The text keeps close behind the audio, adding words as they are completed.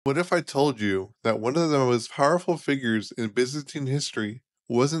What if I told you that one of the most powerful figures in Byzantine history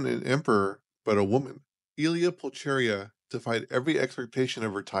wasn't an emperor, but a woman? Aelia Pulcheria defied every expectation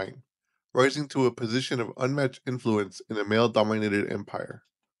of her time, rising to a position of unmatched influence in a male-dominated empire.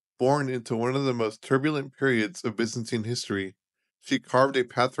 Born into one of the most turbulent periods of Byzantine history, she carved a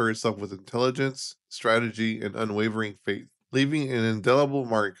path for herself with intelligence, strategy, and unwavering faith, leaving an indelible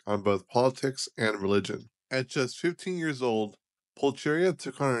mark on both politics and religion. At just 15 years old, Pulcheria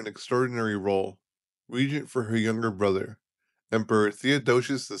took on an extraordinary role, regent for her younger brother, Emperor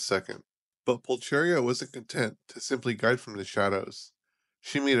Theodosius II. But Pulcheria wasn't content to simply guide from the shadows.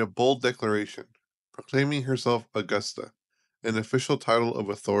 She made a bold declaration, proclaiming herself Augusta, an official title of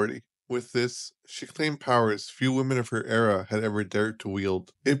authority. With this, she claimed powers few women of her era had ever dared to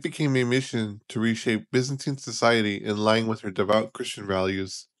wield. It became a mission to reshape Byzantine society in line with her devout Christian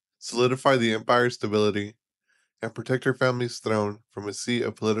values, solidify the empire's stability, and protect her family's throne from a sea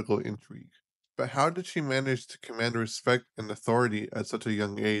of political intrigue. But how did she manage to command respect and authority at such a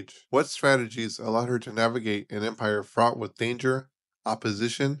young age? What strategies allowed her to navigate an empire fraught with danger,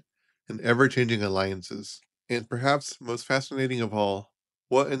 opposition, and ever-changing alliances? And perhaps most fascinating of all,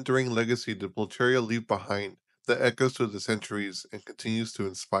 what enduring legacy did Pulcheria leave behind that echoes through the centuries and continues to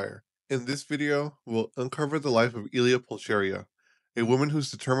inspire? In this video, we'll uncover the life of Aelia Pulcheria, a woman whose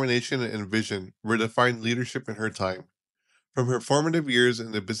determination and vision redefined leadership in her time. From her formative years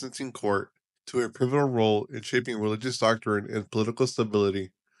in the Byzantine court to her pivotal role in shaping religious doctrine and political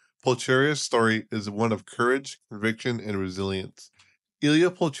stability, Pulcheria's story is one of courage, conviction, and resilience.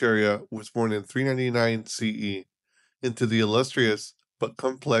 Aelia Pulcheria was born in 399 CE into the illustrious but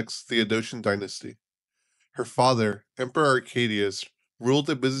complex Theodosian dynasty. Her father, Emperor Arcadius, ruled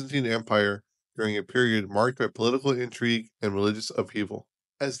the Byzantine Empire during a period marked by political intrigue and religious upheaval.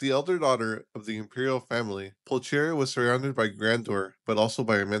 As the elder daughter of the imperial family, Pulcheria was surrounded by grandeur but also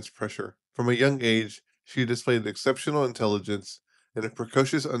by immense pressure. From a young age, she displayed exceptional intelligence and a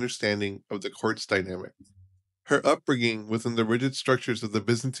precocious understanding of the court's dynamic. Her upbringing within the rigid structures of the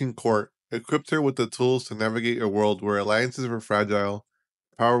Byzantine court equipped her with the tools to navigate a world where alliances were fragile,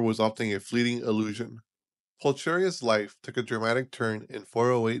 power was often a fleeting illusion. Pulcheria's life took a dramatic turn in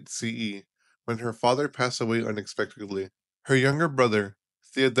 408 CE when her father passed away unexpectedly. Her younger brother,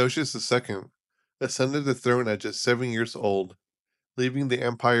 Theodosius II, ascended the throne at just 7 years old, leaving the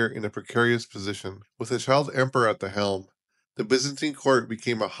empire in a precarious position. With a child emperor at the helm, the Byzantine court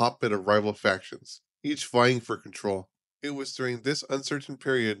became a hotbed of rival factions, each vying for control. It was during this uncertain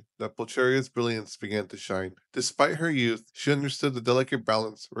period that Pulcheria's brilliance began to shine. Despite her youth, she understood the delicate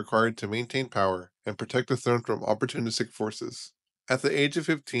balance required to maintain power and protect the throne from opportunistic forces. At the age of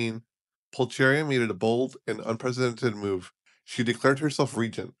 15, Pulcheria made a bold and unprecedented move. She declared herself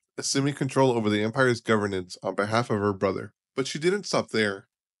regent, assuming control over the empire's governance on behalf of her brother. But she didn't stop there.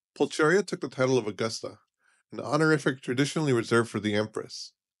 Pulcheria took the title of Augusta, an honorific traditionally reserved for the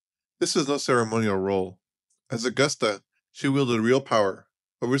empress. This was no ceremonial role. As Augusta, she wielded real power,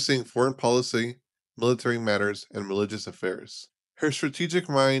 overseeing foreign policy, military matters, and religious affairs. Her strategic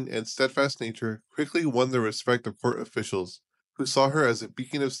mind and steadfast nature quickly won the respect of court officials, who saw her as a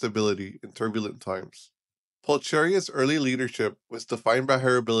beacon of stability in turbulent times. Pulcheria's early leadership was defined by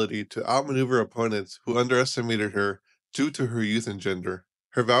her ability to outmaneuver opponents who underestimated her due to her youth and gender.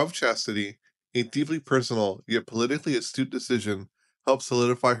 Her vow of chastity, a deeply personal yet politically astute decision, helped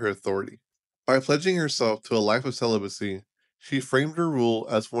solidify her authority. By pledging herself to a life of celibacy, she framed her rule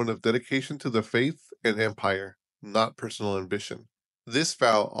as one of dedication to the faith and empire, not personal ambition. This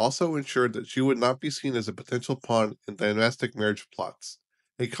vow also ensured that she would not be seen as a potential pawn in dynastic marriage plots,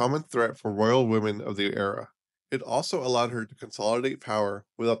 a common threat for royal women of the era. It also allowed her to consolidate power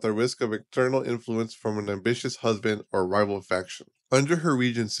without the risk of external influence from an ambitious husband or rival faction. Under her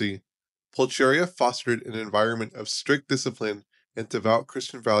regency, Pulcheria fostered an environment of strict discipline and devout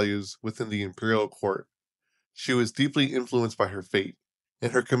Christian values within the imperial court. She was deeply influenced by her faith,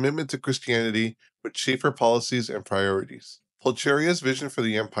 and her commitment to Christianity would shape her policies and priorities. Pulcheria's vision for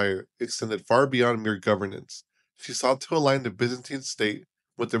the empire extended far beyond mere governance. She sought to align the Byzantine state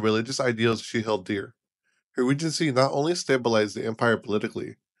with the religious ideals she held dear. Her regency not only stabilized the empire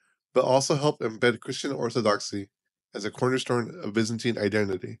politically, but also helped embed Christian orthodoxy as a cornerstone of Byzantine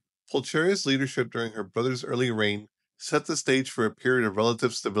identity. Pulcheria's leadership during her brother's early reign set the stage for a period of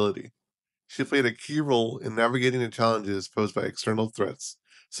relative stability. She played a key role in navigating the challenges posed by external threats,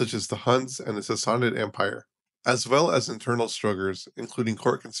 such as the Huns and the Sassanid Empire, as well as internal struggles, including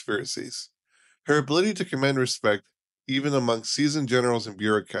court conspiracies. Her ability to command respect, even among seasoned generals and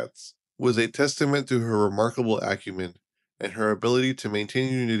bureaucrats, was a testament to her remarkable acumen and her ability to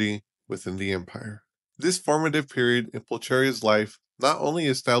maintain unity within the empire. This formative period in Pulcheria's life not only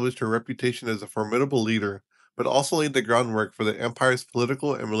established her reputation as a formidable leader, but also laid the groundwork for the empire's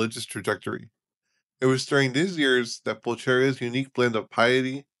political and religious trajectory. It was during these years that Pulcheria's unique blend of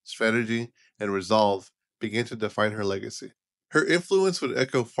piety, strategy, and resolve began to define her legacy. Her influence would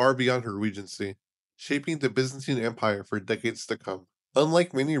echo far beyond her regency, shaping the Byzantine Empire for decades to come.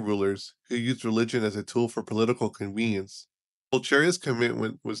 Unlike many rulers who used religion as a tool for political convenience, Pulcheria's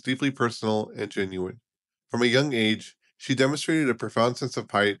commitment was deeply personal and genuine. From a young age, she demonstrated a profound sense of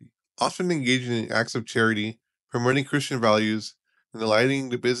piety, often engaging in acts of charity, promoting Christian values, and aligning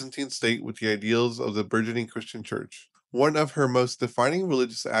the Byzantine state with the ideals of the burgeoning Christian church. One of her most defining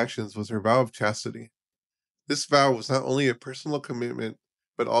religious actions was her vow of chastity. This vow was not only a personal commitment,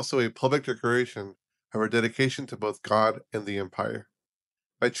 but also a public declaration of her dedication to both God and the empire.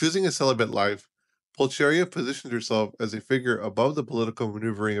 By choosing a celibate life, Pulcheria positioned herself as a figure above the political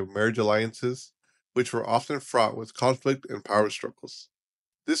maneuvering of marriage alliances, which were often fraught with conflict and power struggles.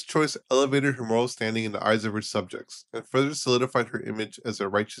 This choice elevated her moral standing in the eyes of her subjects and further solidified her image as a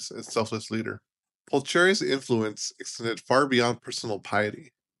righteous and selfless leader. Pulcheria's influence extended far beyond personal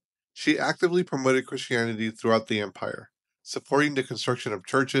piety. She actively promoted Christianity throughout the empire, supporting the construction of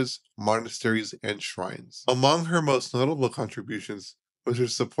churches, monasteries, and shrines. Among her most notable contributions was her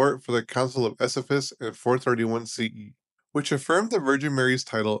support for the Council of Ephesus in 431 CE, which affirmed the Virgin Mary's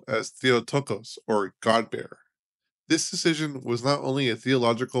title as Theotokos, or God-bearer. This decision was not only a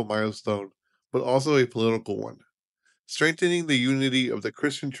theological milestone, but also a political one, strengthening the unity of the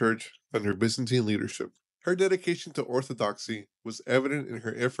Christian Church under Byzantine leadership. Her dedication to orthodoxy was evident in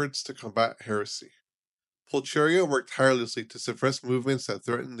her efforts to combat heresy. Pulcheria worked tirelessly to suppress movements that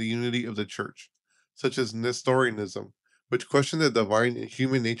threatened the unity of the Church, such as Nestorianism, which questioned the divine and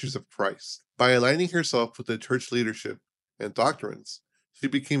human natures of Christ. By aligning herself with the Church leadership and doctrines, she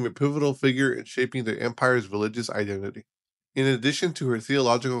became a pivotal figure in shaping the empire's religious identity. In addition to her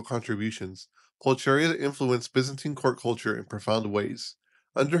theological contributions, Pulcheria influenced Byzantine court culture in profound ways.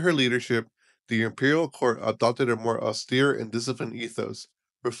 Under her leadership, the imperial court adopted a more austere and disciplined ethos,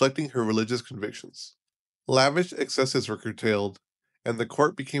 reflecting her religious convictions. Lavish excesses were curtailed, and the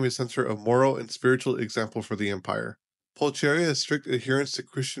court became a center of moral and spiritual example for the empire. Pulcheria's strict adherence to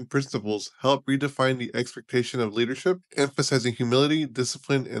Christian principles helped redefine the expectation of leadership, emphasizing humility,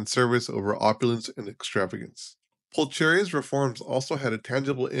 discipline, and service over opulence and extravagance. Pulcheria's reforms also had a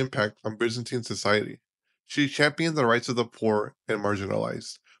tangible impact on Byzantine society. She championed the rights of the poor and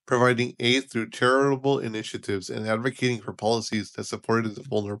marginalized, providing aid through charitable initiatives and advocating for policies that supported the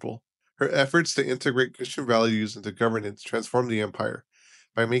vulnerable. Her efforts to integrate Christian values into governance transformed the empire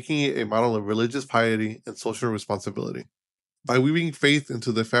by making it a model of religious piety and social responsibility. By weaving faith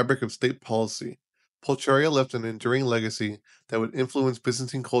into the fabric of state policy, Pulcheria left an enduring legacy that would influence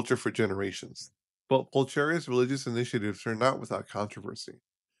Byzantine culture for generations. But Pulcheria's religious initiatives are not without controversy.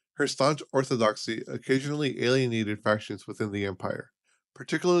 Her staunch orthodoxy occasionally alienated factions within the empire,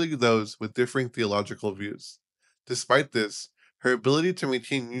 particularly those with differing theological views. Despite this, her ability to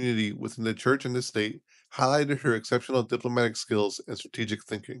maintain unity within the church and the state highlighted her exceptional diplomatic skills and strategic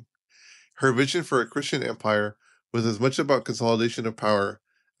thinking. Her vision for a Christian empire was as much about consolidation of power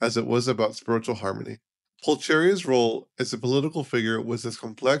as it was about spiritual harmony. Pulcheria's role as a political figure was as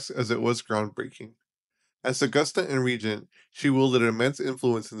complex as it was groundbreaking. As Augusta and regent, she wielded immense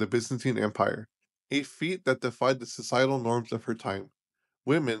influence in the Byzantine Empire, a feat that defied the societal norms of her time.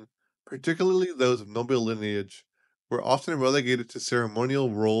 Women, particularly those of noble lineage, were often relegated to ceremonial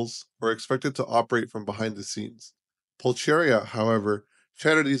roles or expected to operate from behind the scenes. Pulcheria, however,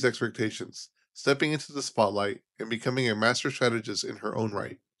 shattered these expectations, stepping into the spotlight and becoming a master strategist in her own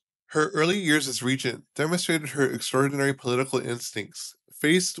right. Her early years as regent demonstrated her extraordinary political instincts.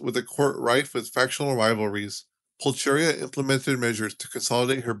 Faced with a court rife with factional rivalries, Pulcheria implemented measures to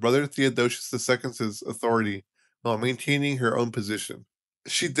consolidate her brother Theodosius II's authority while maintaining her own position.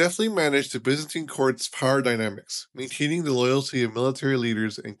 She deftly managed the Byzantine court's power dynamics, maintaining the loyalty of military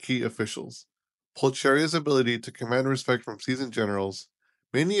leaders and key officials. Pulcheria's ability to command respect from seasoned generals,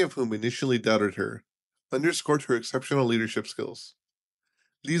 many of whom initially doubted her, underscored her exceptional leadership skills.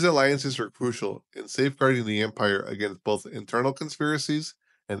 These alliances were crucial in safeguarding the empire against both internal conspiracies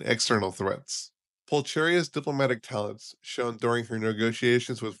and external threats. Pulcheria's diplomatic talents shone during her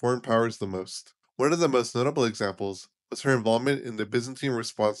negotiations with foreign powers the most. One of the most notable examples was her involvement in the Byzantine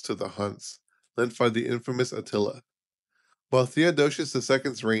response to the Huns, led by the infamous Attila. While Theodosius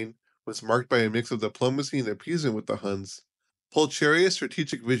II's reign was marked by a mix of diplomacy and appeasement with the Huns, Pulcheria's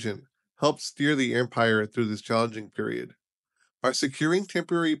strategic vision helped steer the empire through this challenging period. By securing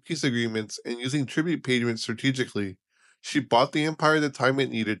temporary peace agreements and using tribute payments strategically, she bought the empire the time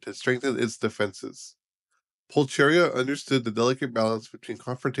it needed to strengthen its defenses. Pulcheria understood the delicate balance between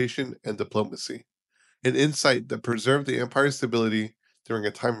confrontation and diplomacy, an insight that preserved the empire's stability during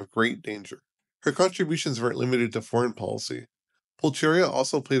a time of great danger. Her contributions weren't limited to foreign policy. Pulcheria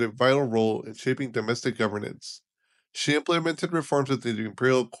also played a vital role in shaping domestic governance. She implemented reforms within the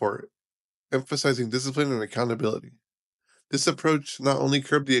imperial court, emphasizing discipline and accountability. This approach not only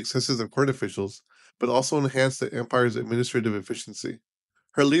curbed the excesses of court officials, but also enhanced the empire's administrative efficiency.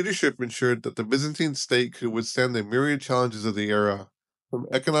 Her leadership ensured that the Byzantine state could withstand the myriad challenges of the era, from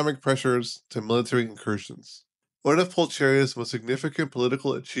economic pressures to military incursions. One of Pulcheria's most significant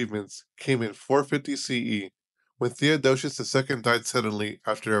political achievements came in 450 CE, when Theodosius II died suddenly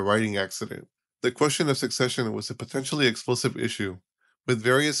after a riding accident. The question of succession was a potentially explosive issue, with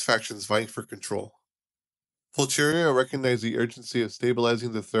various factions vying for control. Pulcheria recognized the urgency of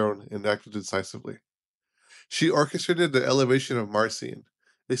stabilizing the throne and acted decisively. She orchestrated the elevation of Marcian,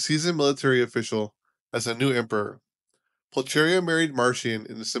 a seasoned military official, as a new emperor. Pulcheria married Marcian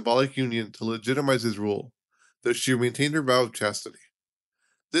in a symbolic union to legitimize his rule, though she maintained her vow of chastity.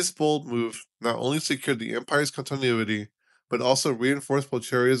 This bold move not only secured the empire's continuity, but also reinforced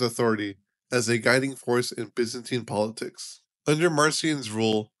Pulcheria's authority as a guiding force in Byzantine politics. Under Marcian's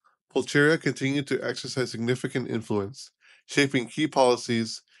rule, Pulcheria continued to exercise significant influence, shaping key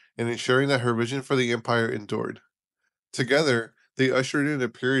policies and ensuring that her vision for the empire endured. Together, they ushered in a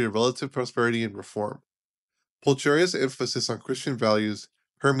period of relative prosperity and reform. Pulcheria's emphasis on Christian values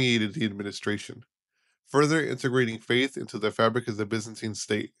permeated the administration, further integrating faith into the fabric of the Byzantine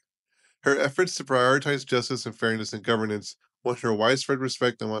state. Her efforts to prioritize justice and fairness in governance won her widespread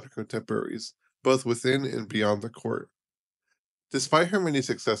respect among her contemporaries, both within and beyond the court. Despite her many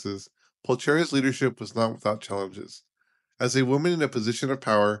successes, Pulcheria's leadership was not without challenges. As a woman in a position of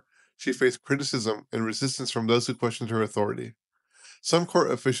power, she faced criticism and resistance from those who questioned her authority. Some court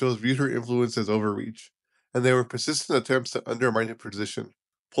officials viewed her influence as overreach, and there were persistent attempts to undermine her position.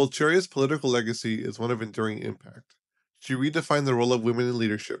 Pulcheria's political legacy is one of enduring impact. She redefined the role of women in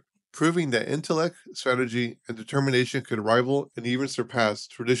leadership, proving that intellect, strategy, and determination could rival and even surpass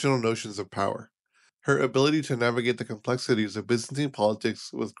traditional notions of power. Her ability to navigate the complexities of Byzantine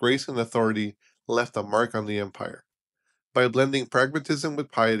politics with grace and authority left a mark on the empire. By blending pragmatism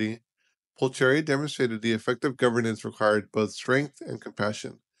with piety, Pulcheria demonstrated the effective governance required both strength and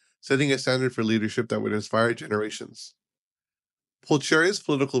compassion, setting a standard for leadership that would inspire generations. Pulcheria's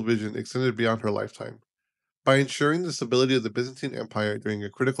political vision extended beyond her lifetime. By ensuring the stability of the Byzantine Empire during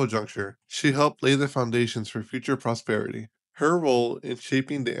a critical juncture, she helped lay the foundations for future prosperity. Her role in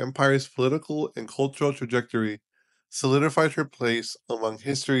shaping the empire's political and cultural trajectory solidified her place among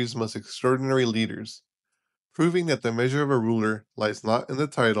history's most extraordinary leaders, proving that the measure of a ruler lies not in the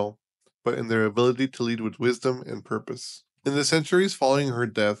title, but in their ability to lead with wisdom and purpose. In the centuries following her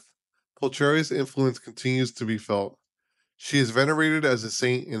death, Pulcheria's influence continues to be felt. She is venerated as a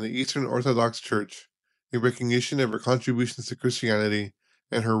saint in the Eastern Orthodox Church, a recognition of her contributions to Christianity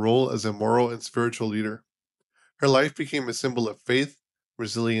and her role as a moral and spiritual leader. Her life became a symbol of faith,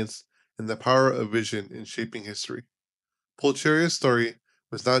 resilience, and the power of vision in shaping history. Pulcheria's story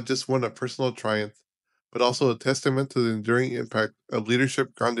was not just one of personal triumph, but also a testament to the enduring impact of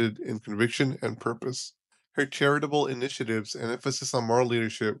leadership grounded in conviction and purpose. Her charitable initiatives and emphasis on moral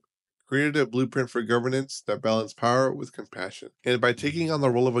leadership created a blueprint for governance that balanced power with compassion. And by taking on the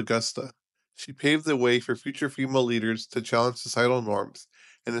role of Augusta, she paved the way for future female leaders to challenge societal norms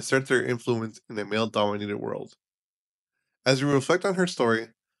and assert their influence in a male dominated world. As we reflect on her story,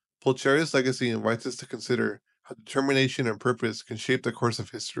 Pulcheria's legacy invites us to consider how determination and purpose can shape the course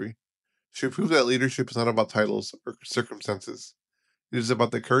of history. She proved that leadership is not about titles or circumstances. It is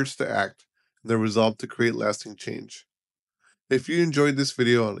about the courage to act and the resolve to create lasting change. If you enjoyed this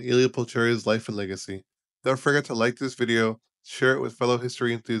video on Aelia Pulcheria's life and legacy, don't forget to like this video, share it with fellow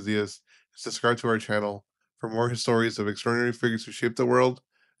history enthusiasts, and subscribe to our channel for more stories of extraordinary figures who shaped the world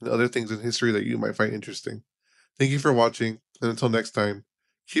and other things in history that you might find interesting. Thank you for watching, and until next time,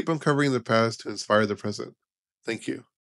 keep uncovering the past to inspire the present. Thank you.